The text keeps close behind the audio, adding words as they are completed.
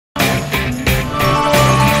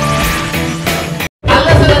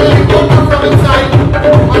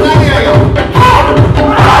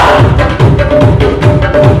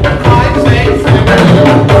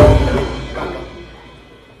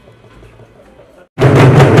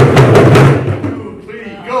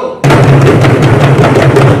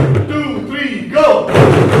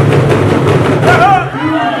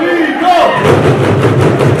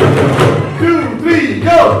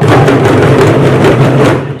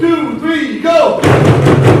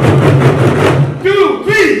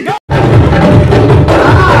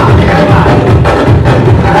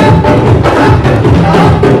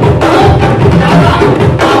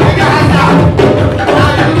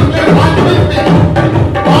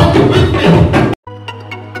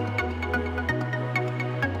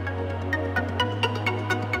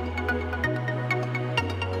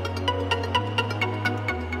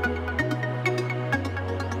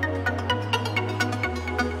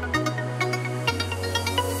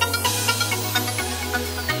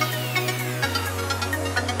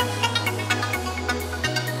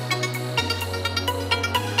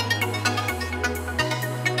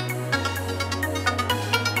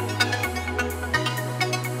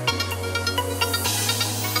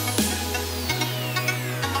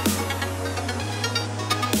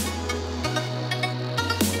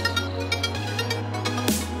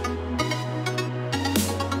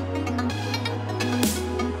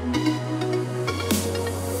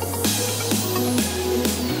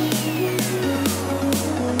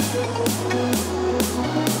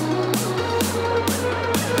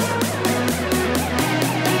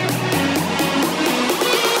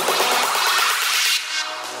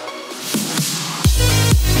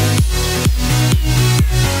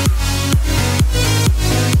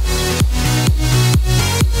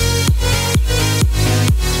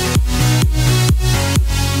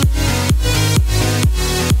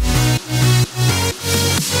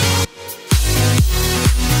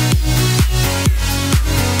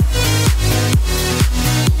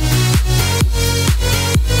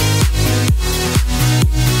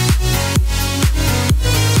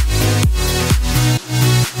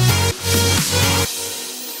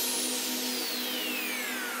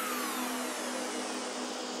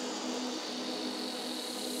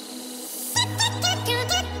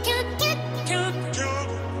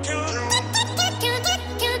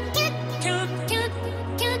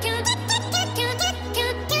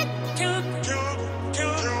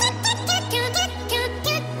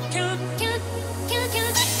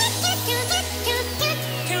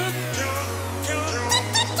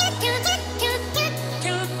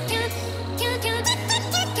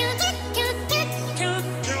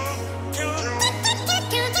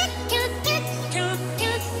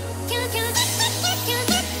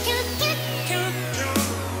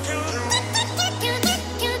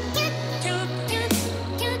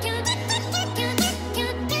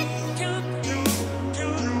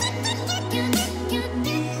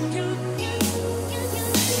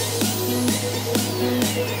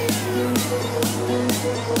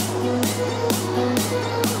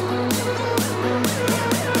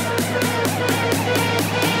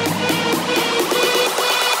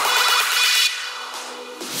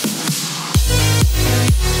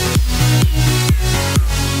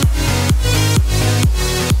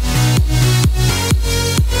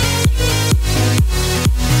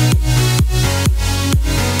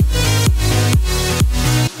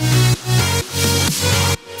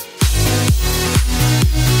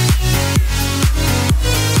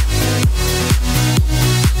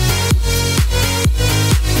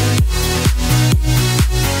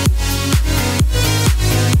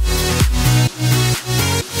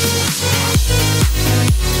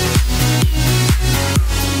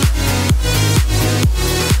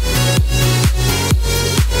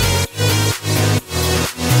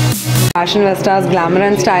Fashion Vista's Glamour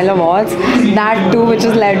and Style Awards, that too which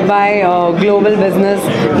is led by Global Business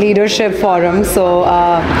Leadership Forum. So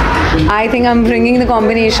I think I'm bringing the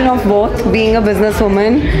combination of both, being a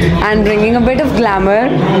businesswoman and bringing a bit of glamour.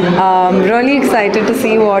 Really excited to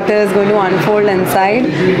see what is going to unfold inside.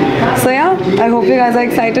 So yeah, I hope you guys are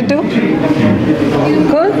excited too.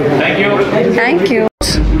 Cool? Thank you. Thank you.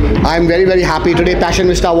 I am very very happy today passion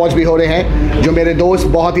Vista awards भी हो रहे हैं जो मेरे दोस्त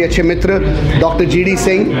बहुत ही अच्छे मित्र doctor GD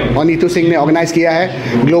Singh और नीतू सिंह ने ऑर्गेनाइज़ किया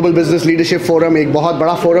है। ग्लोबल बिजनेस लीडरशिप फोरम एक बहुत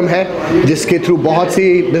बड़ा फोरम है जिसके थ्रू बहुत सी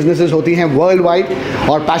बिजनेसेस होती हैं वर्ल्ड वाइड,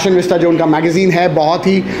 और पैशन विस्टा जो उनका मैगज़ीन है बहुत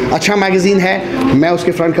ही अच्छा मैगज़ीन है। मैं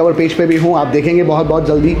उसके फ्रंट कवर पेज पे भी हूँ, आप देखेंगे बहुत बहुत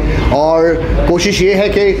जल्दी। और कोशिश ये है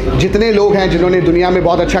कि जितने लोग हैं जिन्होंने दुनिया में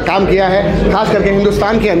बहुत अच्छा काम किया है, खास करके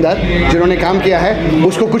हिंदुस्तान के अंदर जिन्होंने काम किया है,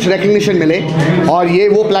 उसको कुछ रिकग्निशन मिले। और ये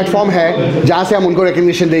वो प्लेटफॉर्म प्लेटफॉर्म है जहाँ से हम उनको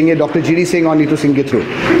रिकग्निशन देंगे डॉक्टर जीडी सिंह और नीतू सिंह के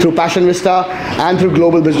through passion Vista and through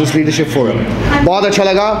global business leadership forum. बहुत अच्छा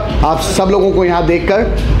लगा आप सब लोगों को यहाँ देखकर,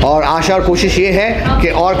 और आशा और कोशिश ये है कि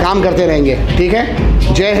और काम करते रहेंगे। ठीक है,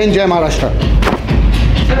 जय हिंद, जय Maharashtra.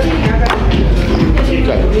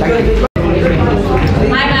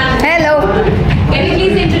 Hello. Can you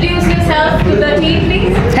please introduce yourself to the team,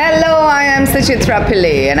 please? Hello, I am Suchitra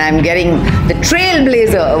Pillai and I'm getting the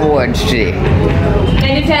Trailblazer Award today.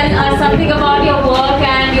 Can you tell us something about your work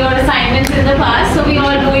and your assignments in the past, so we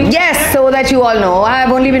all know? Yes, so that you all know,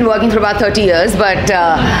 I've only been working for about 30 years, but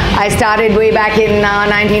I started way back in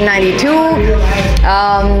 1992.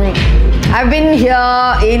 I've been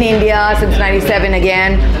here in India since 97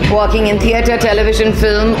 again, working in theatre, television,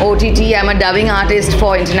 film, OTT. I'm a dubbing artist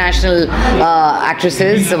for international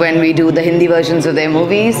actresses when we do the Hindi versions of their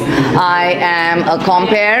movies. I am a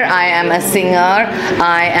compere, I am a singer,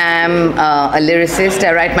 I am a lyricist,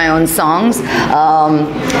 I write my own songs.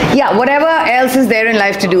 Yeah, whatever else is there in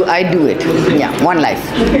life to do, I do it. Yeah, one life.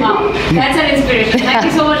 Wow, that's an inspiration. Thank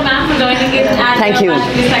you so much, ma'am, for joining in. Thank you.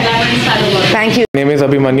 Thank you. My name is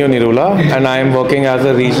Abhimanyu Nirula and I am working as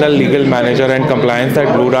a regional legal manager and compliance at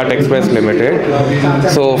Blue Dart Express Limited.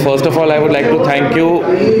 So first of all, I would like to thank you,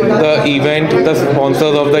 the event, the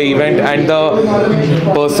sponsors of the event and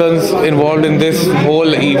the persons involved in this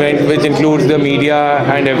whole event, which includes the media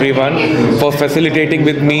and everyone, for facilitating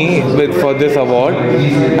with me for this award.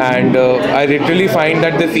 And I literally find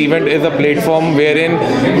that this event is a platform wherein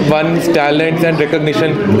one's talents and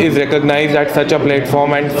recognition is recognized at such a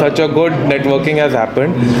platform, and such a good networking has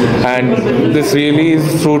happened, and this really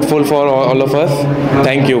is fruitful for all of us.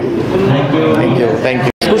 Thank you. Thank you. Thank you.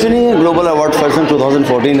 कुछ नहीं, global award function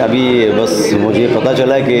 2014 अभी बस मुझे पता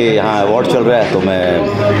चला कि यहाँ award चल रहा है तो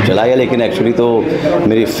मैं चला गया, लेकिन एक्चुअली तो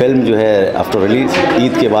मेरी फिल्म जो है आफ्टर रिलीज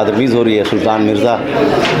ईद के बाद रिलीज़ हो रही है, सुल्तान मिर्ज़ा,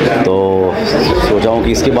 तो सोचा हूँ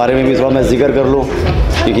कि इसके बारे में भी थोड़ा मैं जिक्र कर लूँ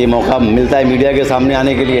क्योंकि ये मौका मिलता है मीडिया के सामने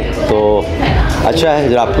आने के लिए, तो अच्छा है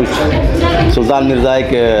जरा कुछ। सुल्तान मिर्ज़ा एक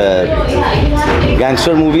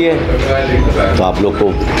गैंगस्टर मूवी है, तो आप लोग को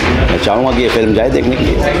मैं चाहूँगा कि ये फिल्म जाए देखने के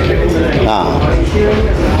लिए। हाँ,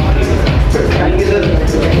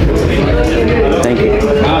 थैंक यू।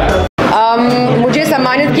 मुझे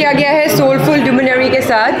सम्मानित किया गया है सोलफुल ल्यूमिनरी के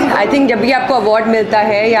साथ। आई थिंक जब भी आपको अवार्ड मिलता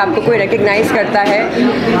है या आपको कोई रिकग्नाइज करता है,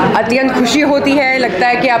 अत्यंत खुशी होती है, लगता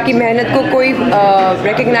है कि आपकी मेहनत को कोई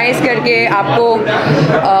रिकग्नाइज करके आपको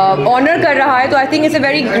ऑनर कर रहा है। तो I think it's a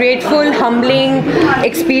very grateful, humbling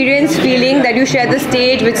experience, feeling that you share the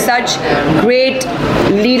stage with such great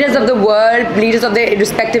leaders of the world, leaders of their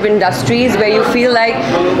respective industries, where you feel like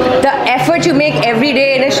the effort you make every day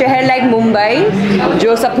in a शहर like Mumbai,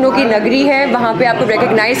 जो सपनों की नगरी है, वहाँ पे आपको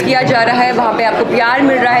recognize किया जा रहा है, वहाँ पे आपको प्यार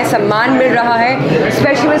मिल रहा है, सम्मान मिल रहा है,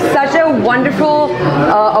 especially with such a wonderful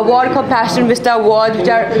award called Passion Vista Awards,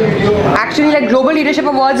 which are actually like global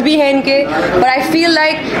leadership awards भी हैं इनके, but I feel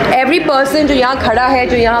like every person जो यहाँ खड़ा है,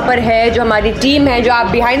 जो यहाँ पर है, जो हमारी टीम है, जो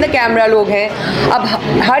आप behind the camera लोग हैं, अब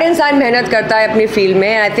हर इंसान मेहनत करता है अपनी फील्ड में।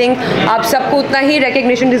 आई थिंक आप सबको उतना ही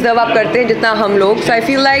रिकग्निशन डिजर्व आप करते हैं जितना हम लोग। सो I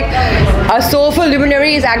feel like a soulful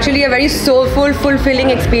luminary is actually a very soulful,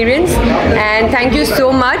 fulfilling experience, and thank you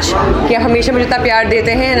so much कि हमेशा मुझे इतना प्यार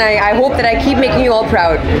देते हैं, and I hope that I keep making you all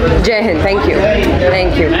proud. जय Hind. Thank you.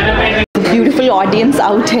 Thank you. Beautiful audience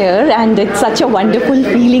out here, and it's such a wonderful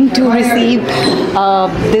feeling to receive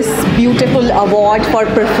this beautiful award for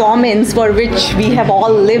performance for which we have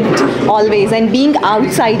all lived always. And being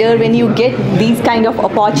outsider, when you get these kind of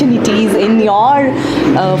opportunities in your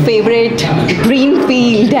favorite dream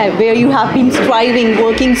field where you have been striving,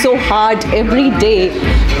 working so hard every day,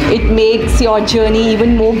 it makes your journey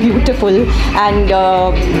even more beautiful. And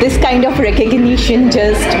this kind of recognition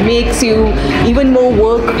just makes you even more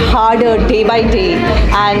work harder day by day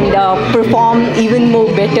and perform even more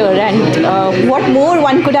better. And what more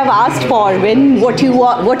one could have asked for when what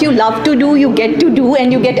you love to do, you get to do,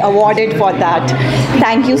 and you get awarded for that.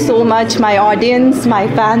 Thank you so much, my audience, my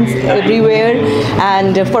fans everywhere,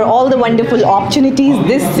 and for all the wonderful opportunities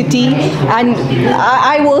this city, and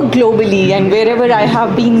I work globally, and wherever I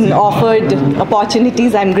have been offered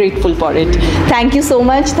opportunities, I'm grateful for it. Thank you so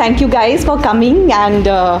much. Thank you guys for coming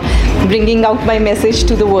and bringing out my message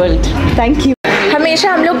to the world. Thank you. हमेशा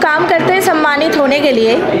हम लोग काम करते हैं सम्मानित होने के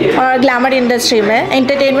लिए, और ग्लैमर इंडस्ट्री में,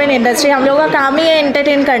 एंटरटेनमेंट इंडस्ट्री, हम लोगों का काम ही है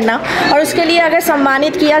एंटरटेन करना, और उसके लिए अगर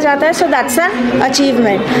सम्मानित किया जाता है, सो दैट्स एन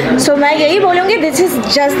अचीवमेंट। सो मैं यही बोलूँगी, this is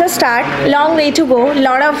just the start, long way to go,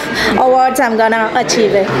 lot of awards I am gonna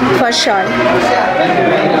achieve it for sure.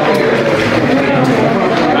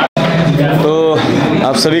 तो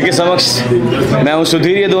आप सभी के समक्ष मैं हूं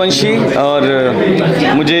सुधीर यदुवंशी और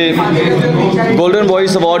मुझे गोल्डन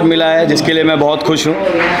वॉइस अवार्ड मिला है जिसके लिए मैं बहुत खुश हूं।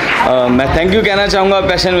 मैं थैंक यू कहना चाहूँगा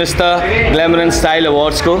passion vista glamour and style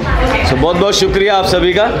awards को। सो बहुत बहुत शुक्रिया आप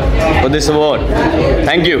सभी का for this award.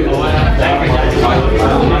 Thank you.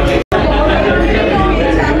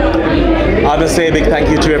 I must say a big thank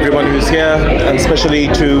you to everyone who's here, and especially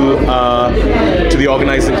to the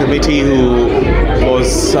organising committee who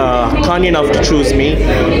was kind enough to choose me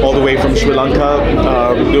all the way from Sri Lanka,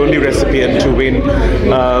 the only recipient to win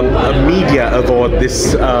a media award this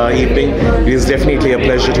evening. It is definitely a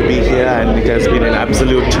pleasure to be here, and it has been an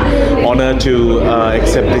absolute honour to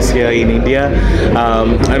accept this here in India,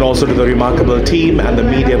 and also to the remarkable team and the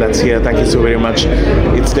media that's here. Thank you so very much.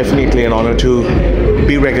 It's definitely an honour to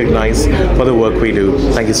be recognised for the work we do.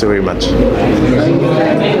 Thank you so very much.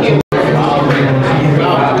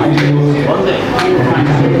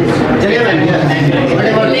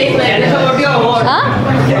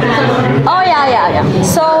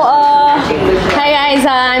 So, hi guys,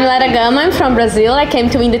 I'm from Brazil. I came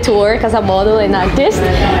to win the tour because I'm a model and artist.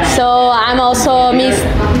 So I'm also Miss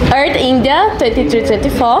Earth India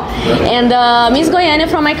 23-24 and Miss Goiânia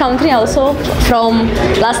from my country also from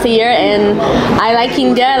last year. And I like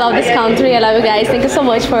India. I love this country. I love you guys. Thank you so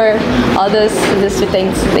much for all these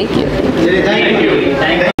things. Thank you.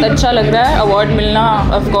 अच्छा लग रहा है award मिलना।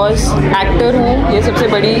 Of course actor हूँ, ये सबसे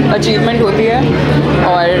बड़ी achievement होती है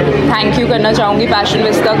और थैंक यू करना चाहूँगी पैशन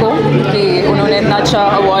विस्ता को कि उन्होंने इतना अच्छा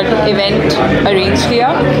अवार्ड इवेंट अरेंज किया।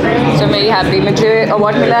 So very happy. मुझे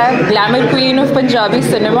अवार्ड मिला है glamour queen of Punjabi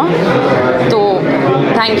cinema, तो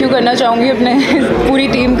थैंक यू करना चाहूँगी अपने पूरी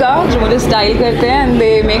टीम का जो मुझे स्टाइल करते हैं एंड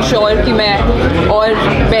दे मेक श्योर कि मैं और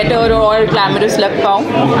बेटर और ग्लैमरस लग पाऊँ।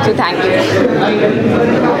 So thank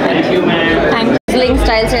you.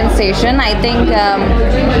 Style sensation I think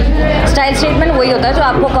style statement वही होता है जो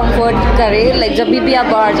आपको कंफर्ट करे। लाइक जब भी आप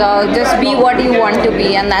बाहर जाओ, just be what you want to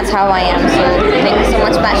be and that's how I am. So thank you so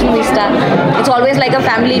much passion vista. It's always like a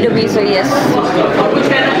family to be. So yes,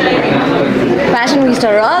 passion vista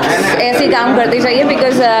rocks. ऐसे ही काम करते चाहिए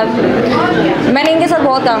because मैंने इनके साथ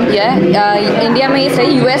बहुत काम किया है, इंडिया में ही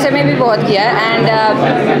सही, यूएसए में भी बहुत किया है and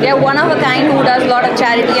they are one of a kind who does lot of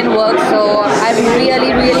charity and work. So I am really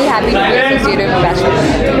happy to be associated with passion.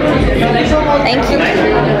 Thank you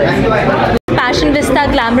Passion Vista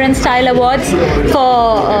Glamour and Style Awards for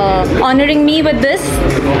honoring me with this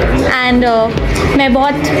and मैं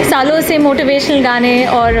बहुत सालों से motivational गाने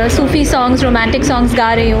और सूफ़ी songs, romantic songs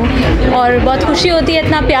गा रही हूँ और बहुत खुशी होती है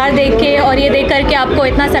इतना प्यार देख के और ये देख कर के आपको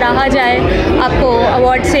इतना सराहा जाए, आपको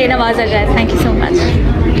अवार्ड से नवाजा जाए। Thank you so much.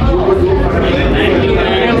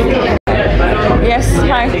 Yes,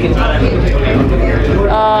 hi,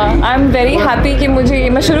 I am very happy कि मुझे,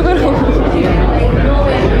 मैं शुरू करूँ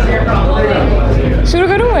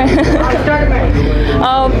मैं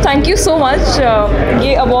थैंक यू सो मच।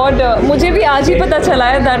 ये अवार्ड मुझे भी आज ही पता चला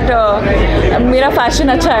है दैट मेरा फैशन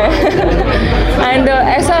अच्छा है एंड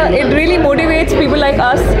ऐसा it really motivates people like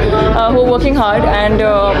us who working hard and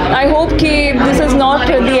I hope कि this is not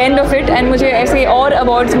the end of it and मुझे ऐसे और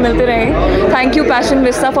अवार्ड्स मिलते रहें। Thank you passion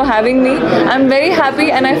vista for having me. I am very happy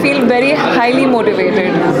and I feel very highly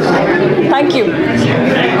motivated. Thank you.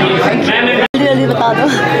 जल्दी बता दो।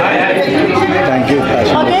 Thank you.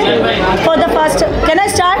 Okay, for the first, can I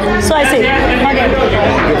start? So I say, okay.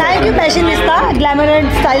 Thank you Passion Vista Glamour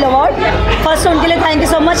and Style Award. First उनके लिए thank you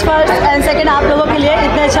so much first and second आप लोगों के लिए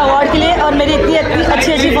इतने अच्छे अवार्ड के लिए और मेरी इतनी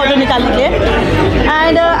अच्छी फ़ोटो निकालने के लिए।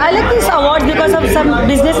 And I like this award because of सब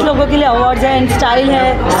बिजनेस लोगों के लिए अवार्ड्स है एंड स्टाइल है।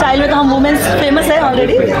 स्टाइल में तो हम वुमेन्स फेमस है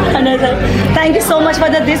already. Thank you so much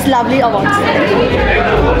for this lovely awards.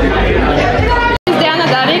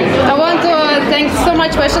 I want to thank so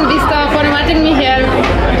much Passion Vista for inviting me here.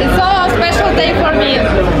 It's so special day for me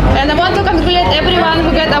and I want to congratulate everyone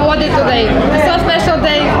who got awarded today. It's so special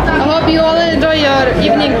day. I hope you all enjoy your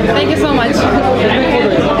evening. Thank you so much.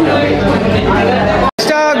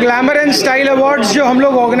 Glamour and style awards जो हम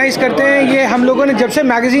लोग organise करते हैं, ये हम लोगों ने जब से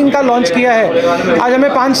मैगज़ीन का लॉन्च किया है, आज हमें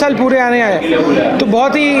 5 साल पूरे आने आए, तो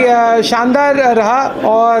बहुत ही शानदार रहा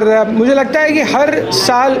और मुझे लगता है कि हर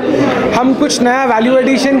साल हम कुछ नया वैल्यू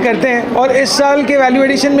एडिशन करते हैं और इस साल के वैल्यू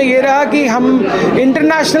एडिशन में ये रहा कि हम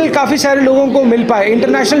इंटरनेशनल काफ़ी सारे लोगों को मिल पाए।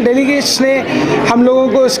 इंटरनेशनल डेलीगेट्स ने हम लोगों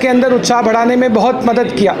को इसके अंदर उत्साह बढ़ाने में बहुत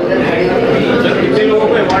मदद किया।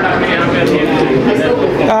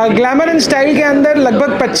 ग्लैमर एंड स्टाइल के अंदर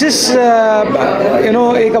लगभग 25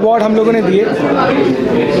 एक अवार्ड हम लोगों ने दिए.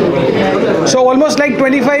 So almost like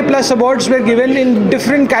 25 plus awards were given in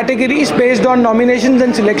different categories based on nominations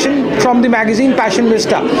and selection from the magazine Passion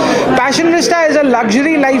Vista. Passion Vista is a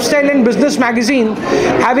luxury lifestyle and business magazine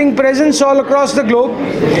having presence all across the globe,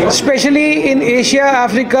 especially in Asia,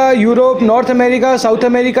 Africa, Europe, North America, South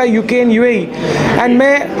America, UK and UAE. And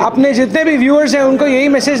मैं अपने जितने भी viewers हैं उनको यही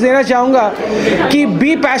message देना चाहूँगा कि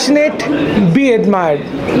be passionate, be admired.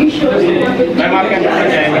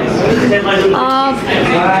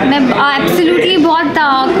 मैं एब्सोल्युटली बहुत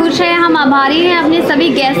खुश है, हम आभारी हैं अपने सभी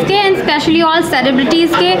गेस्ट के एंड स्पेशली ऑल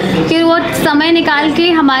सेलिब्रिटीज़ के कि वो समय निकाल के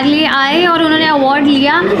हमारे लिए आए और उन्होंने अवार्ड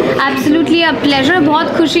लिया. एब्सोल्युटली अ प्लेजर, बहुत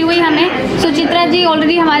खुशी हुई हमें. सुचित्रा जी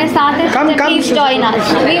ऑलरेडी हमारे साथ है. Please join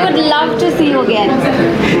us, we would love to C you again.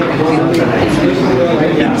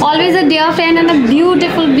 Always a dear friend and a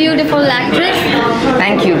beautiful, beautiful actress.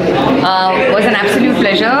 Thank you. It was an absolute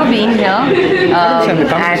pleasure being here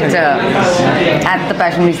at the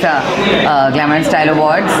Passion Vista Glamour and Style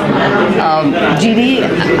Awards. GD,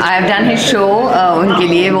 I have done his show. उनके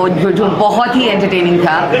लिए वो जो बहुत ही entertaining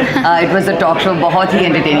था. It was a talk show, बहुत ही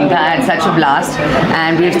entertaining था. I had such a blast,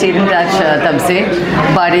 and we have stayed in touch तब से.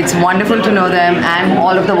 But it's wonderful to know them and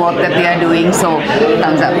all of the work that they are doing. So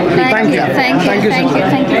thumbs up. Thank you so much.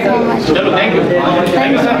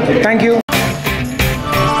 Thank you.